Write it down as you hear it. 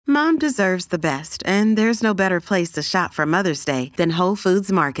Mom deserves the best, and there's no better place to shop for Mother's Day than Whole Foods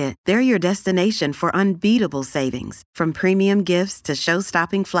Market. They're your destination for unbeatable savings, from premium gifts to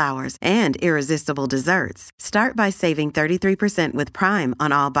show-stopping flowers and irresistible desserts. Start by saving 33% with Prime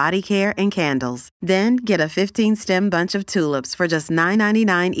on all body care and candles. Then get a 15-stem bunch of tulips for just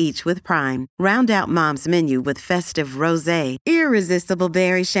 $9.99 each with Prime. Round out Mom's menu with festive rosé, irresistible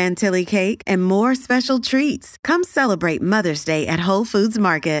berry chantilly cake, and more special treats. Come celebrate Mother's Day at Whole Foods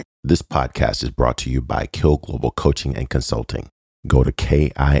Market. This podcast is brought to you by Kill Global Coaching and Consulting. Go to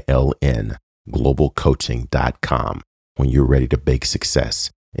KILNglobalcoaching.com when you're ready to bake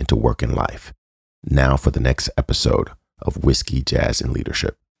success into work and life. Now for the next episode of Whiskey, Jazz, and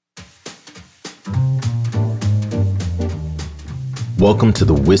Leadership. Welcome to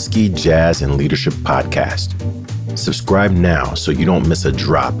the Whiskey, Jazz, and Leadership Podcast. Subscribe now so you don't miss a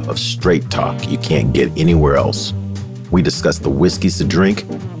drop of straight talk you can't get anywhere else. We discuss the whiskeys to drink,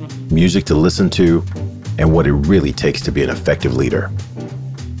 music to listen to, and what it really takes to be an effective leader.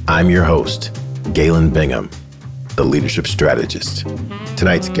 I'm your host, Galen Bingham, the leadership strategist.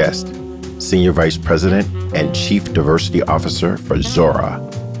 Tonight's guest, Senior Vice President and Chief Diversity Officer for Zora,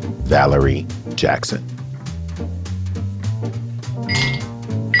 Valerie Jackson.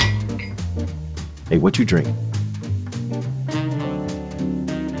 Hey, what you drink?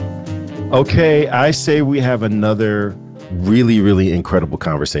 Okay, I say we have another really incredible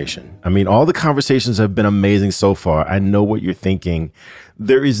conversation. I mean, all the conversations have been amazing so far. I know what you're thinking.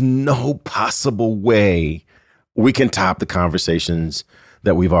 There is no possible way we can top the conversations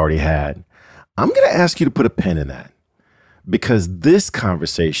that we've already had. I'm going to ask you to put a pin in that, because this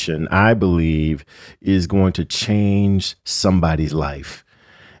conversation, I believe, is going to change somebody's life.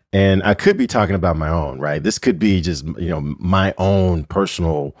 And I could be talking about my own, right? This could be just, my own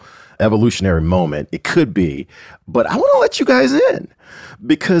personal evolutionary moment. It could be, but I want to let you guys in,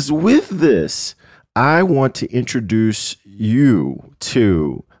 because with this, I want to introduce you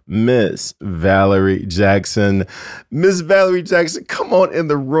to Miss Valerie Jackson. Miss Valerie Jackson, come on in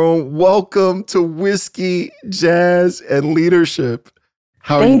the room. Welcome to Whiskey, Jazz, and Leadership.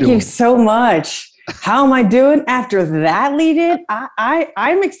 How are you doing? Thank you so much. How am I doing after that lead-in?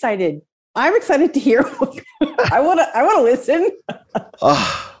 I'm excited. I'm excited to hear. I want to listen.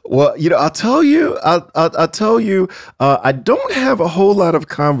 Well, I'll tell you. I don't have a whole lot of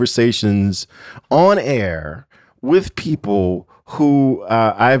conversations on air with people who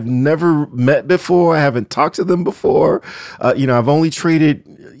I've never met before. I haven't talked to them before. I've only traded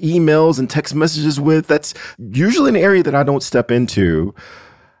emails and text messages with. That's usually an area that I don't step into.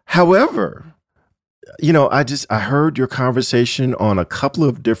 However, I heard your conversation on a couple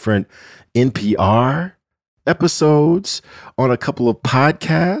of different NPR episodes, on a couple of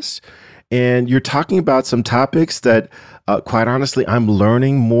podcasts, and you're talking about some topics that, quite honestly, I'm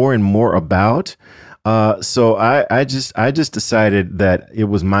learning more and more about. So I just decided that it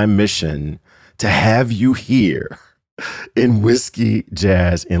was my mission to have you here in Whiskey,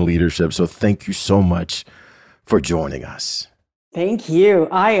 Jazz, and Leadership. So thank you so much for joining us. Thank you.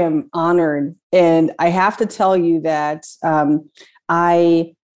 I am honored. And I have to tell you that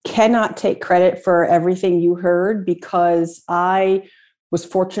I cannot take credit for everything you heard, because I was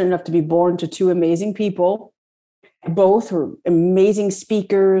fortunate enough to be born to two amazing people. Both were amazing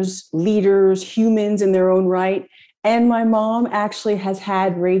speakers, leaders, humans in their own right. And my mom actually has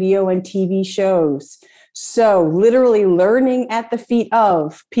had radio and TV shows. So literally learning at the feet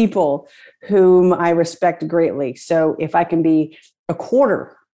of people whom I respect greatly. So if I can be a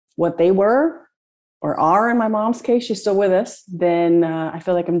quarter what they were or are, in my mom's case, she's still with us, then I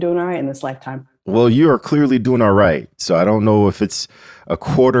feel like I'm doing all right in this lifetime. Well, you are clearly doing all right. So I don't know if it's a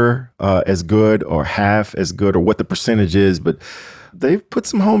quarter as good or half as good or what the percentage is, but they've put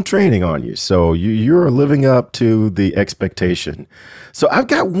some home training on you. So you're living up to the expectation. So I've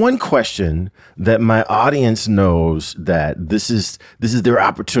got one question that my audience knows that this is their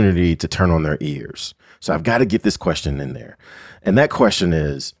opportunity to turn on their ears. So I've got to get this question in there. And that question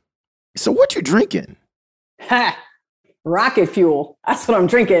is, so what you drinking? Ha! Rocket fuel. That's what I'm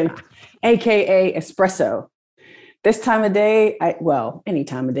drinking, AKA espresso. This time of day, any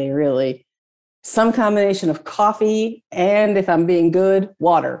time of day, really. Some combination of coffee and, if I'm being good,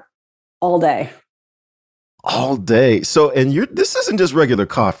 water all day. All day. So, and this isn't just regular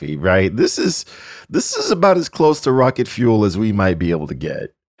coffee, right? This is about as close to rocket fuel as we might be able to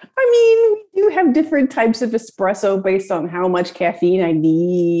get. I mean, we do have different types of espresso based on how much caffeine I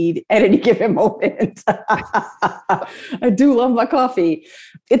need at any given moment. I do love my coffee.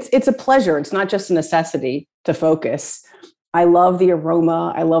 It's a pleasure. It's not just a necessity to focus. I love the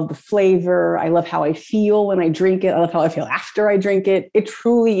aroma. I love the flavor. I love how I feel when I drink it. I love how I feel after I drink it. It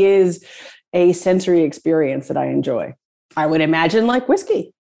truly is a sensory experience that I enjoy. I would imagine like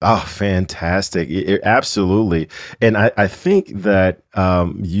whiskey. Oh, fantastic. Absolutely. And I think that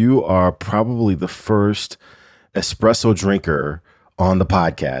you are probably the first espresso drinker on the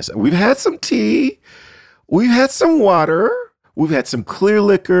podcast. We've had some tea, we've had some water, we've had some clear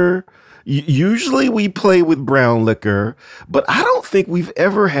liquor. Usually we play with brown liquor, but I don't think we've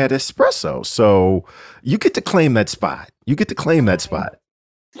ever had espresso. So you get to claim that spot. You get to claim that spot.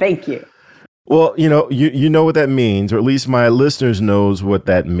 Thank you. Well, you know what that means, or at least my listeners knows what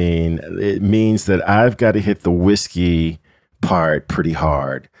that means. It means that I've got to hit the whiskey part pretty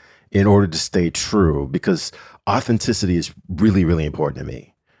hard in order to stay true, because authenticity is really, really important to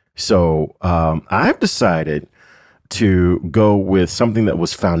me. So I've decided to go with something that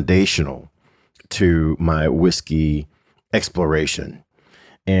was foundational to my whiskey exploration.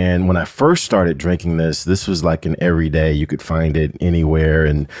 And when I first started drinking this was like an everyday. You could find it anywhere.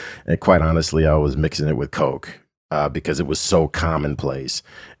 And quite honestly, I was mixing it with Coke because it was so commonplace.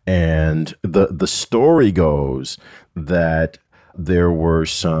 And the story goes that there were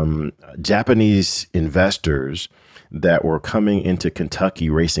some Japanese investors that were coming into Kentucky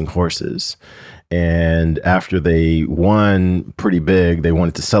racing horses. And after they won pretty big, they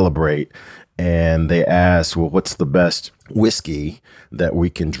wanted to celebrate. And they asked, well, what's the best whiskey that we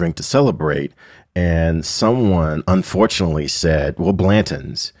can drink to celebrate? And someone unfortunately said, well,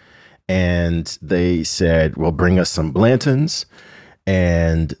 Blanton's. And they said, well, bring us some Blanton's.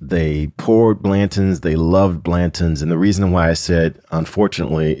 And they poured Blanton's. They loved Blanton's. And the reason why I said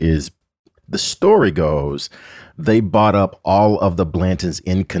unfortunately is the story goes, they bought up all of the Blanton's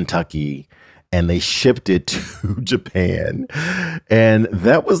in Kentucky and they shipped it to Japan. And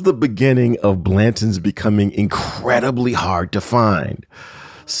that was the beginning of Blanton's becoming incredibly hard to find.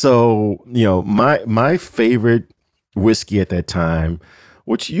 So, my favorite whiskey at that time,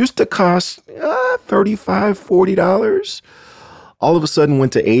 which used to cost $35, $40, all of a sudden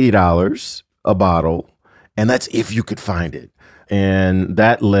went to $80 a bottle. And that's if you could find it. And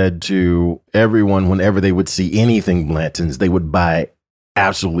that led to everyone, whenever they would see anything Blanton's, they would buy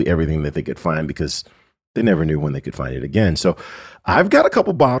absolutely everything that they could find because they never knew when they could find it again. So I've got a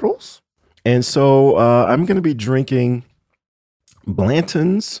couple bottles. And so I'm going to be drinking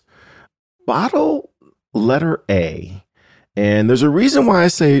Blanton's bottle letter A. And there's a reason why I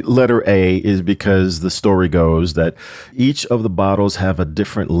say letter A is because the story goes that each of the bottles have a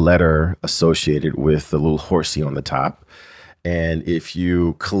different letter associated with the little horsey on the top. And if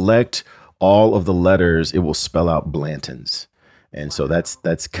you collect all of the letters, it will spell out Blanton's. And so that's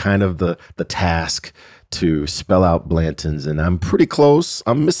kind of the task, to spell out Blanton's. And I'm pretty close.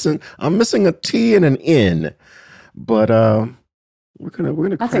 I'm missing a T and an N. But we're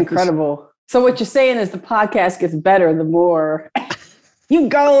gonna That's incredible. So what you're saying is the podcast gets better the more you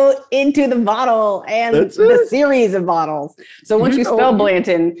go into the bottle and the series of bottles. So once you spell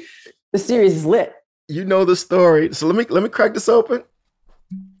Blanton, the series is lit. You know the story. So let me crack this open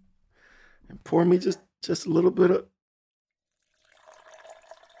and pour me just a little bit of.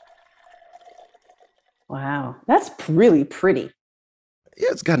 Wow, that's really pretty. Yeah,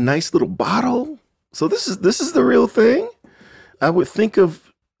 it's got a nice little bottle. So this is the real thing. I would think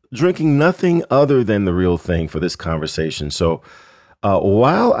of drinking nothing other than the real thing for this conversation. So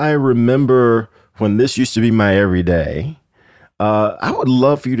while I remember when this used to be my everyday, I would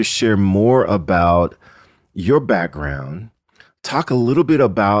love for you to share more about your background, talk a little bit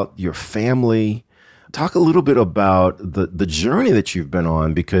about your family, talk a little bit about the journey that you've been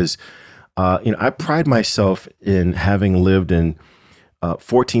on, because I pride myself in having lived in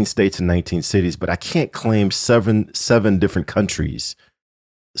 14 states and 19 cities, but I can't claim seven different countries.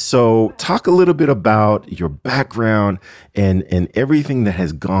 So talk a little bit about your background and everything that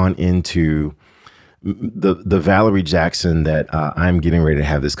has gone into the Valerie Jackson that I'm getting ready to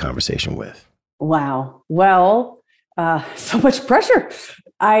have this conversation with. Wow. Well, so much pressure.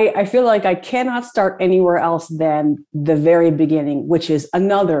 I feel like I cannot start anywhere else than the very beginning, which is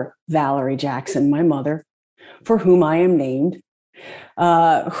another Valerie Jackson, my mother, for whom I am named,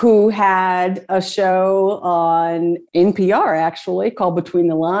 who had a show on NPR, actually, called Between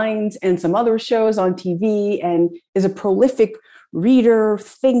the Lines, and some other shows on TV, and is a prolific reader,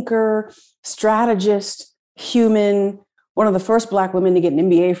 thinker, strategist, human, one of the first Black women to get an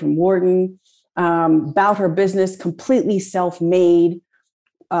MBA from Wharton, about her business, completely self-made,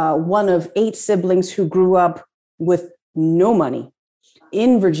 one of 8 siblings who grew up with no money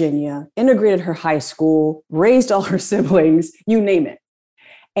in Virginia, integrated her high school, raised all her siblings, you name it.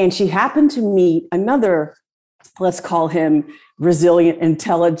 And she happened to meet another let's call him resilient,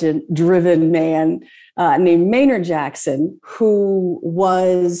 intelligent, driven man named Maynard Jackson, who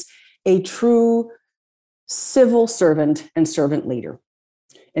was a true civil servant and servant leader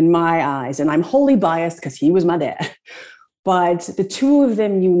in my eyes. And I'm wholly biased because he was my dad. But the two of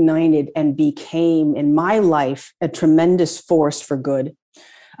them united and became, in my life, a tremendous force for good.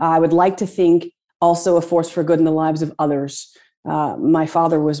 I would like to think also a force for good in the lives of others. My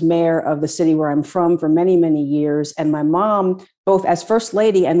father was mayor of the city where I'm from for many, many years. And my mom, both as first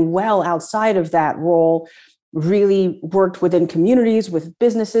lady and well outside of that role, really worked within communities, with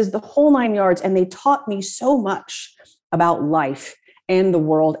businesses, the whole nine yards. And they taught me so much about life and the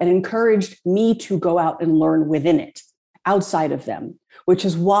world and encouraged me to go out and learn within it, outside of them, which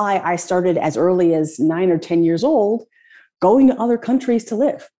is why I started as early as 9 or 10 years old, going to other countries to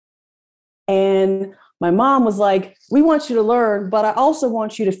live. And my mom was like, we want you to learn, but I also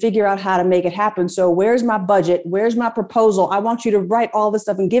want you to figure out how to make it happen. So where's my budget? Where's my proposal? I want you to write all this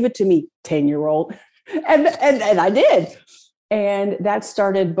stuff and give it to me, 10-year-old. And I did. And that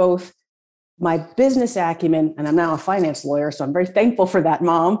started both my business acumen, and I'm now a finance lawyer, so I'm very thankful for that,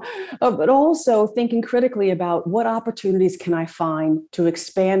 Mom, but also thinking critically about what opportunities can I find to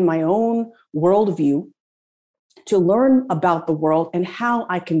expand my own worldview, to learn about the world and how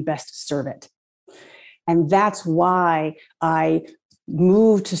I can best serve it. And that's why I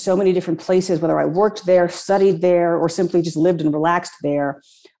moved to so many different places, whether I worked there, studied there, or simply just lived and relaxed there.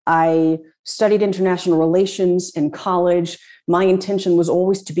 I studied international relations in college. My intention was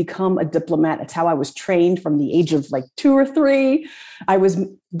always to become a diplomat. It's how I was trained from the age of like 2 or 3. I was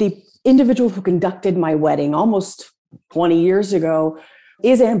the individual who conducted my wedding almost 20 years ago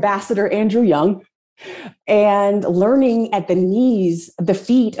is Ambassador Andrew Young. And learning at the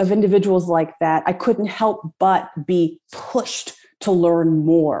feet of individuals like that, I couldn't help but be pushed to learn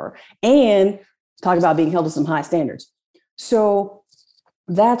more and talk about being held to some high standards. So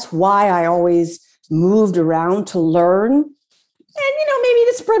that's why I always moved around to learn and,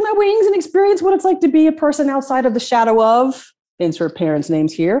 maybe to spread my wings and experience what it's like to be a person outside of the shadow of, insert parents'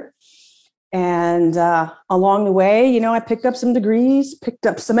 names here. And along the way, I picked up some degrees, picked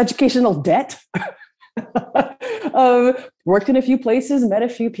up some educational debt, worked in a few places, met a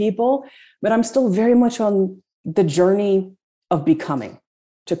few people, but I'm still very much on the journey of becoming,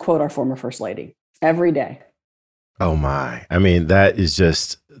 to quote our former First Lady, every day. Oh my. I mean, that is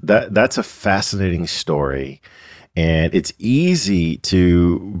just that's a fascinating story. And it's easy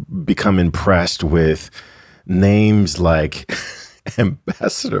to become impressed with names like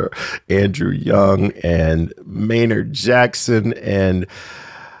Ambassador Andrew Young and Maynard Jackson and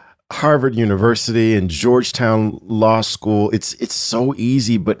Harvard University and Georgetown Law School. It's so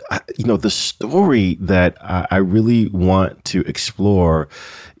easy, but the story that I really want to explore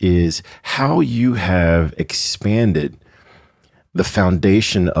is how you have expanded the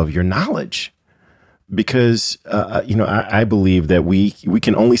foundation of your knowledge. Because I believe that we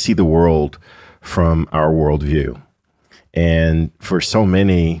can only see the world from our worldview, and for so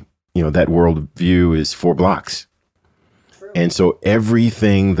many, that worldview is 4 blocks. And so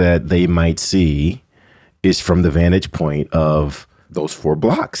everything that they might see is from the vantage point of those 4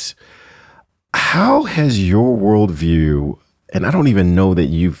 blocks. How has your worldview, and I don't even know that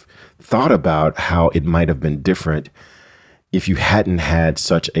you've thought about how it might have been different if you hadn't had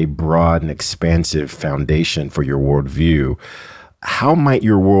such a broad and expansive foundation for your worldview, how might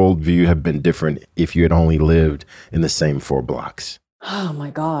your worldview have been different if you had only lived in the same 4 blocks? Oh my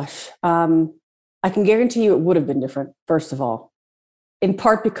gosh. I can guarantee you it would have been different, first of all, in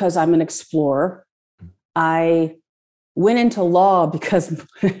part because I'm an explorer. I went into law because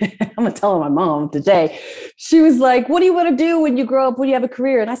I'm going to tell my mom today. She was like, what do you want to do when you grow up, when you have a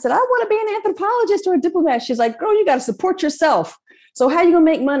career? And I said, I want to be an anthropologist or a diplomat. She's like, girl, you got to support yourself. So how are you going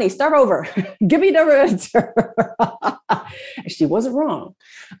to make money? Start over. Give me another answer. She wasn't wrong.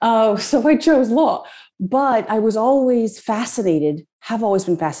 So I chose law. But I was always fascinated, have always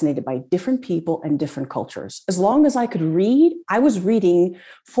been fascinated by different people and different cultures. As long as I could read, I was reading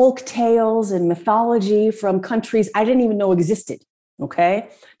folk tales and mythology from countries I didn't even know existed. Okay.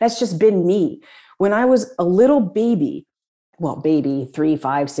 That's just been me. When I was a little baby, 3,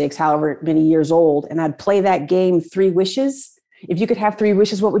 5, 6, however many years old, and I'd play that game, 3 Wishes. If you could have 3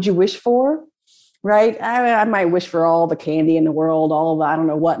 wishes, what would you wish for? Right? I might wish for all the candy in the world, all the, I don't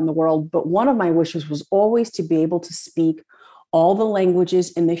know what in the world. But one of my wishes was always to be able to speak all the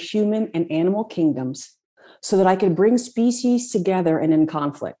languages in the human and animal kingdoms so that I could bring species together and in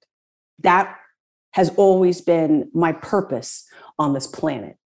conflict. That has always been my purpose on this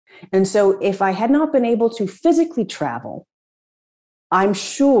planet. And so if I had not been able to physically travel, I'm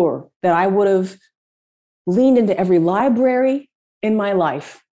sure that I would have leaned into every library in my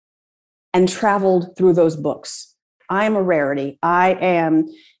life and traveled through those books. I am a rarity. I am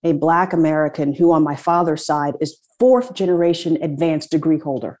a Black American who on my father's side is fourth generation advanced degree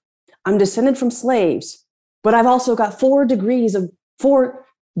holder. I'm descended from slaves, but I've also got 4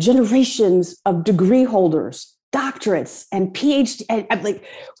 generations of degree holders, doctorates and PhD,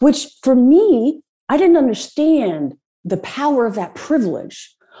 which for me, I didn't understand the power of that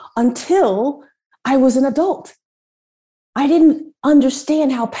privilege until I was an adult. I didn't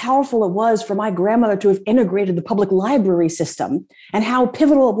understand how powerful it was for my grandmother to have integrated the public library system and how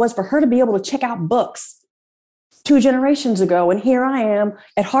pivotal it was for her to be able to check out books 2 generations ago. And here I am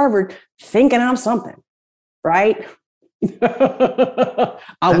at Harvard thinking I'm something, right?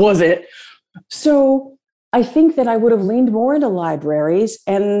 I wasn't. So I think that I would have leaned more into libraries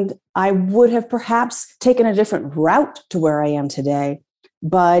and I would have perhaps taken a different route to where I am today.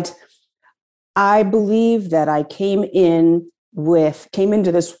 But I believe that I came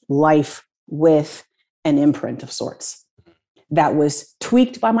into this life with an imprint of sorts that was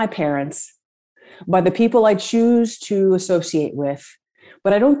tweaked by my parents, by the people I choose to associate with.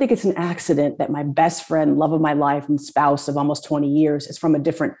 But I don't think it's an accident that my best friend, love of my life, and spouse of almost 20 years is from a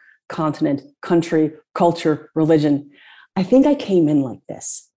different continent, country, culture, religion. I think I came in like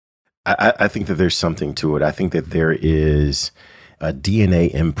this. I think that there's something to it. I think that there is a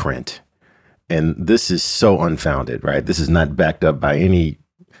DNA imprint. And this is so unfounded, right? This is not backed up by any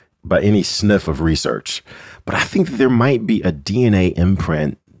sniff of research. But I think that there might be a DNA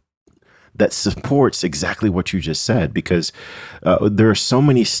imprint that supports exactly what you just said, because there are so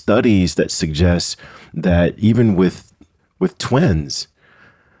many studies that suggest that even with twins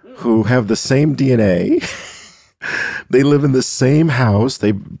who have the same DNA, they live in the same house,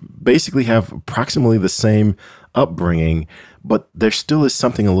 they basically have approximately the same upbringing, but there still is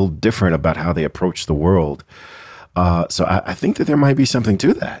something a little different about how they approach the world. So I think that there might be something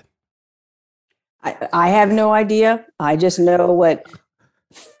to that. I have no idea. I just know what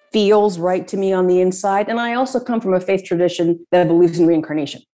feels right to me on the inside. And I also come from a faith tradition that believes in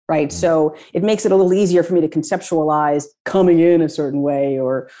reincarnation, right? Mm-hmm. So it makes it a little easier for me to conceptualize coming in a certain way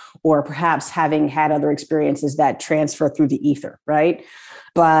or perhaps having had other experiences that transfer through the ether, right?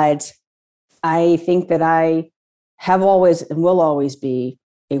 But I think that I have always and will always be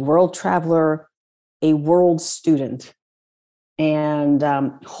a world traveler, a world student, and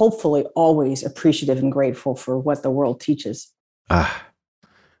hopefully always appreciative and grateful for what the world teaches.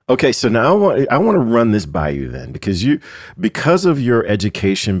 Okay, so now I want to run this by you then, because of your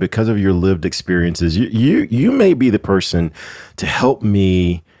education, because of your lived experiences, you may be the person to help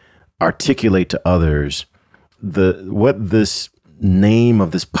me articulate to others what this name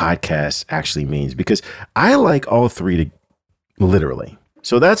of this podcast actually means, because I like all three literally.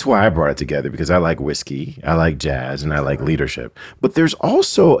 So that's why I brought it together, because I like whiskey, I like jazz, and I like leadership. But there's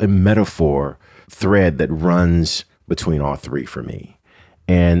also a metaphor thread that runs between all three for me.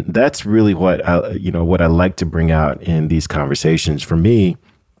 And that's really what I like to bring out in these conversations. For me,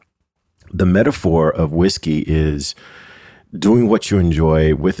 the metaphor of whiskey is doing what you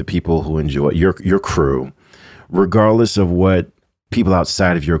enjoy with the people who enjoy your crew, regardless of what people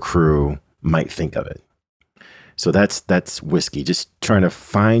outside of your crew might think of it. So that's whiskey, just trying to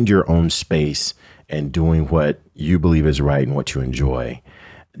find your own space and doing what you believe is right and what you enjoy.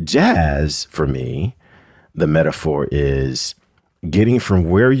 Jazz, for me, the metaphor is getting from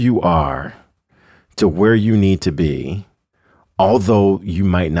where you are to where you need to be, although you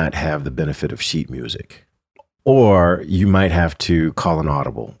might not have the benefit of sheet music, or you might have to call an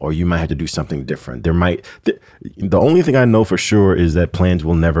audible, or you might have to do something different. The only thing I know for sure is that plans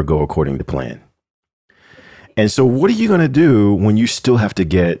will never go according to plan. And so what are you going to do when you still have to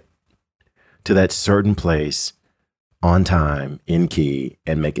get to that certain place on time, in key,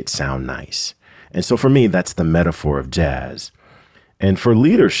 and make it sound nice? And so for me, that's the metaphor of jazz. And for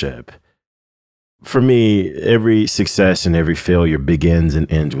leadership, for me, every success and every failure begins and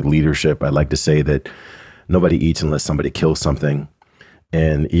ends with leadership. I like to say that nobody eats unless somebody kills something.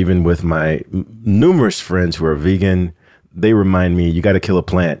 And even with my numerous friends who are vegan, they remind me, you got to kill a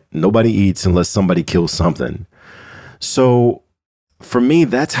plant. Nobody eats unless somebody kills something. So for me,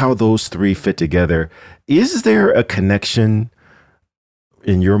 that's how those three fit together. Is there a connection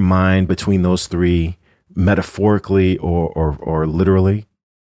in your mind between those three, metaphorically or literally?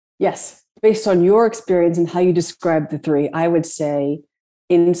 Yes. Based on your experience and how you describe the three, I would say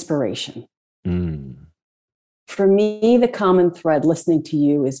inspiration. For me, the common thread listening to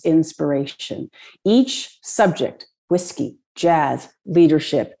you is inspiration. Each subject, whiskey, jazz,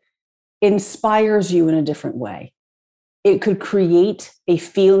 leadership, inspires you in a different way. it could create a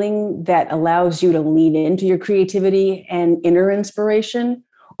feeling that allows you to lean into your creativity and inner inspiration,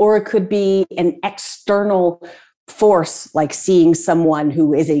 or it could be an external force, like seeing someone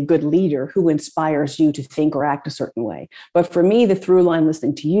who is a good leader who inspires you to think or act a certain way. But for me, the through line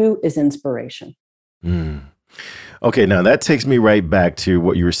listening to you is inspiration. Mm. Okay, now that takes me right back to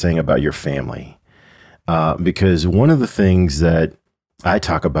what you were saying about your family. Because one of the things that I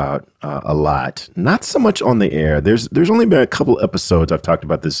talk about a lot, not so much on the air. There's only been a couple episodes I've talked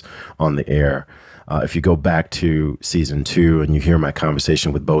about this on the air. If you go back to season 2 and you hear my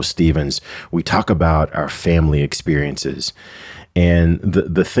conversation with Bo Stevens, we talk about our family experiences. And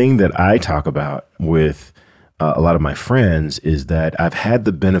the thing that I talk about with a lot of my friends is that I've had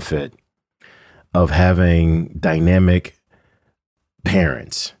the benefit of having dynamic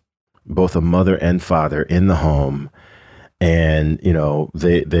parents, both a mother and father in the home. And, you know,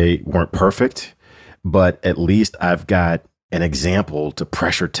 they weren't perfect, but at least I've got an example to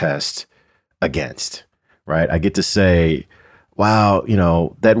pressure test against, right? I get to say, wow, you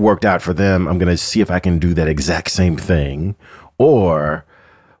know, that worked out for them. I'm going to see if I can do that exact same thing. Or,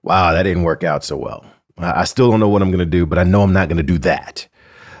 wow, that didn't work out so well. I still don't know what I'm going to do, but I know I'm not going to do that.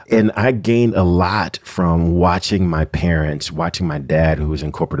 And I gained a lot from watching my parents, watching my dad, who was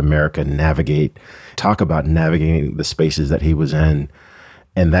in corporate America, talk about navigating the spaces that he was in.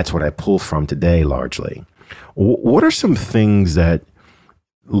 And that's what I pull from today, largely. What are some things that,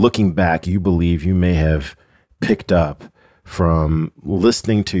 looking back, you believe you may have picked up from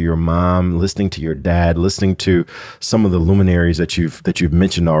listening to your mom, listening to your dad, listening to some of the luminaries that you've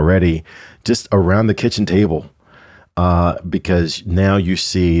mentioned already, just around the kitchen table? Because now you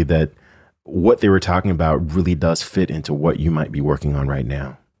see that what they were talking about really does fit into what you might be working on right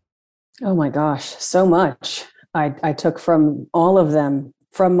now. Oh my gosh, so much I took from all of them.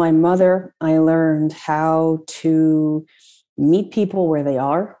 From my mother, I learned how to meet people where they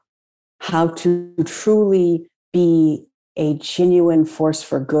are, how to truly be a genuine force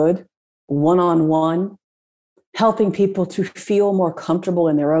for good, one-on-one, helping people to feel more comfortable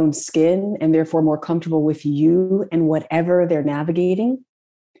in their own skin and therefore more comfortable with you and whatever they're navigating,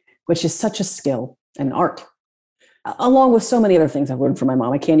 which is such a skill and art, along with so many other things I've learned from my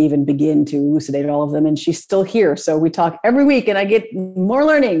mom. I can't even begin to elucidate all of them, and she's still here. So we talk every week and I get more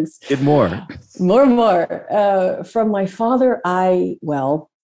learnings. Get more. More. From my father,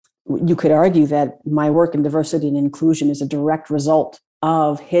 you could argue that my work in diversity and inclusion is a direct result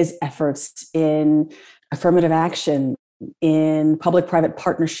of his efforts in affirmative action, in public-private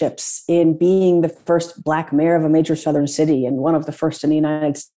partnerships, in being the first Black mayor of a major Southern city and one of the first in the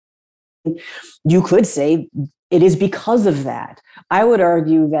United States. You could say it is because of that. I would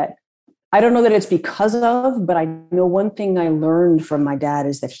argue that I don't know that it's because of, but I know one thing I learned from my dad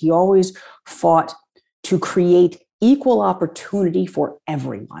is that he always fought to create equal opportunity for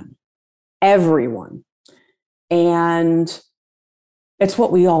everyone. And it's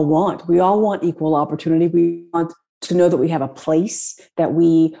what we all want. We all want equal opportunity. We want to know that we have a place, that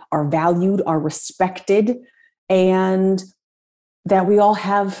we are valued, are respected, and that we all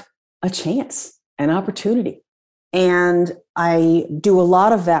have a chance, an opportunity. And I do a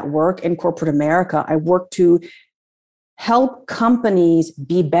lot of that work in corporate America. I work to help companies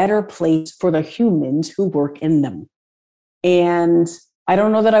be better places for the humans who work in them. And I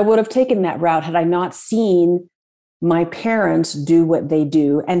don't know that I would have taken that route had I not seen my parents do what they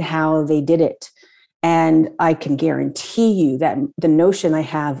do and how they did it. And I can guarantee you that the notion I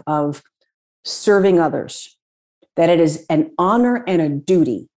have of serving others, that it is an honor and a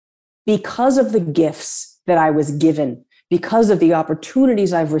duty because of the gifts that I was given, because of the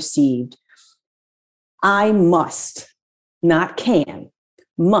opportunities I've received. I must, not can,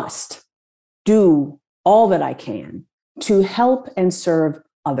 must do all that I can to help and serve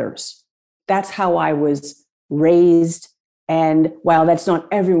others. That's how I was raised. And while that's not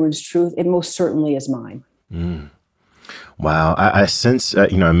everyone's truth, it most certainly is mine. Mm. Wow. I sense, I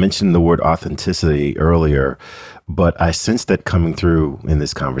mentioned the word authenticity earlier, but I sense that coming through in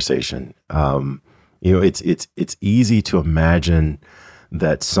this conversation. It's easy to imagine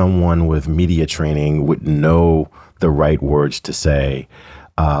that someone with media training would know the right words to say.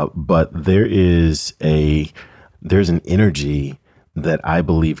 But there's an energy that I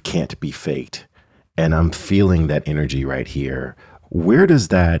believe can't be faked. And I'm feeling that energy right here. Where does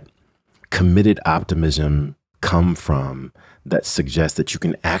that committed optimism come from that suggests that you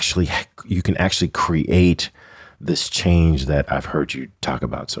can actually create this change that I've heard you talk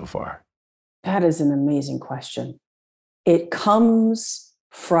about so far? That is an amazing question. It comes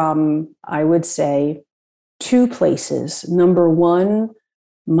from, I would say, two places. Number one,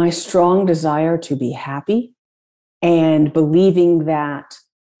 my strong desire to be happy and believing that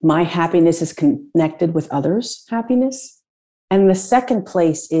my happiness is connected with others' happiness. And the second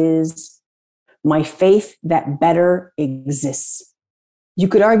place is my faith that better exists. You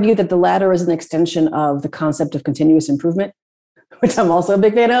could argue that the latter is an extension of the concept of continuous improvement, which I'm also a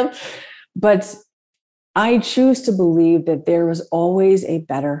big fan of. But I choose to believe that there is always a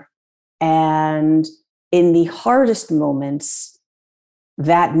better. And in the hardest moments,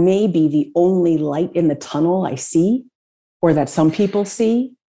 that may be the only light in the tunnel I see, or that some people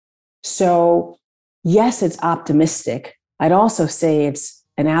see. So, yes, it's optimistic. I'd also say it's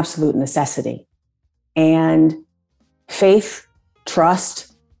an absolute necessity. And faith,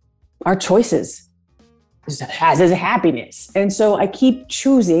 trust, are choices, as is happiness. And so I keep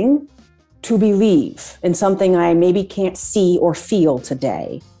choosing to believe in something I maybe can't see or feel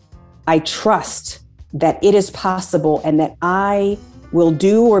today. I trust that it is possible and that I will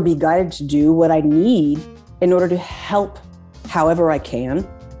do or be guided to do what I need in order to help however I can.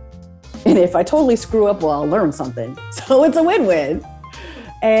 And if I totally screw up, well, I'll learn something. So it's a win-win.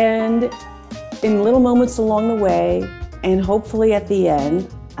 And in little moments along the way, and hopefully at the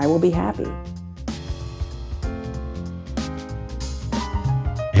end, I will be happy.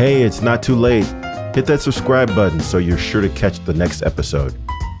 Hey, it's not too late. Hit that subscribe button so you're sure to catch the next episode.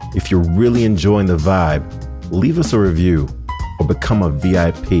 If you're really enjoying the vibe, leave us a review or become a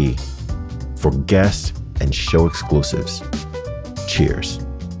VIP for guest and show exclusives. Cheers.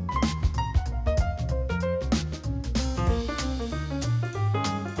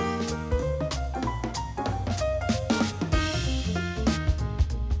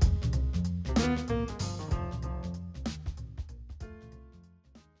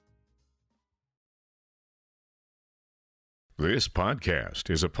 This podcast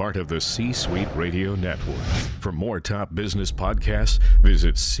is a part of the C-Suite Radio Network. For more top business podcasts,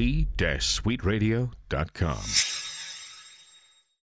 visit c-suiteradio.com.